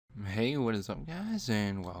Hey, what is up guys,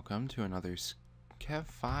 and welcome to another Kev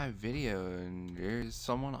 5 video, and there's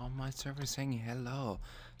someone on my server saying hello,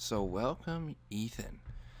 so welcome Ethan.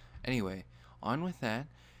 Anyway, on with that.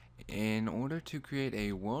 In order to create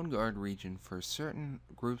a WorldGuard region for certain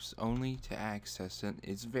groups only to access it,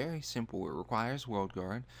 it's very simple. It requires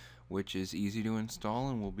WorldGuard, which is easy to install,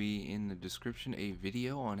 and will be in the description a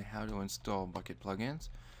video on how to install Bukkit Plugins,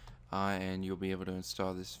 and you'll be able to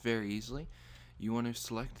install this very easily. You want to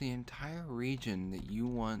select the entire region that you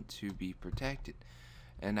want to be protected.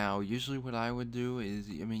 And now usually what I would do is,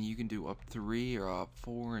 you can do up 3 or up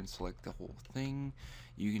 4 and select the whole thing.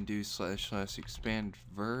 You can do / expand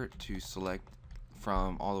vert to select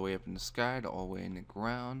from all the way up in the sky to all the way in the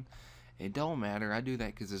ground. It don't matter. I do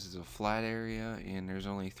that because this is a flat area and there's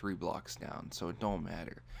only 3 blocks down, so it don't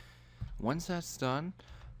matter. Once that's done,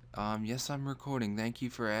 yes, I'm recording. Thank you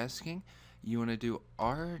for asking. You want to do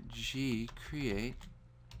RG create,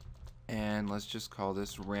 and let's just call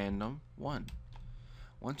this random 1.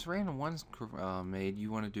 Once random 1's made,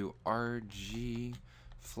 you want to do RG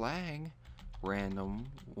flag random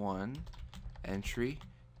 1 entry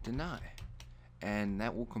deny, and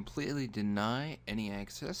that will completely deny any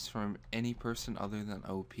access from any person other than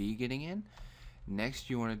OP getting in. Next,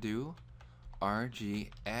 you want to do RG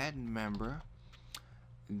add member,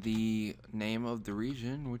 the name of the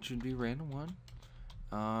region, which would be random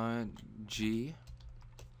 1, G,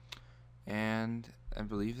 and I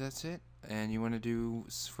believe that's it. And you want to do,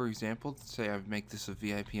 for example, say I make this a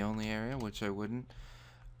VIP only area, which I wouldn't.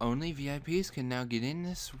 Only VIPs can now get in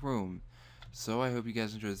this room. So I hope you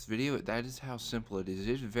guys enjoyed this video. That is how simple it is.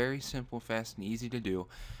 It is very simple, fast, and easy to do.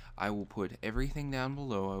 I will put everything down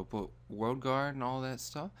below. I will put WorldGuard and all that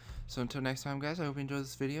stuff. So until next time, guys, I hope you enjoyed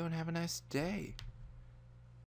this video and have a nice day.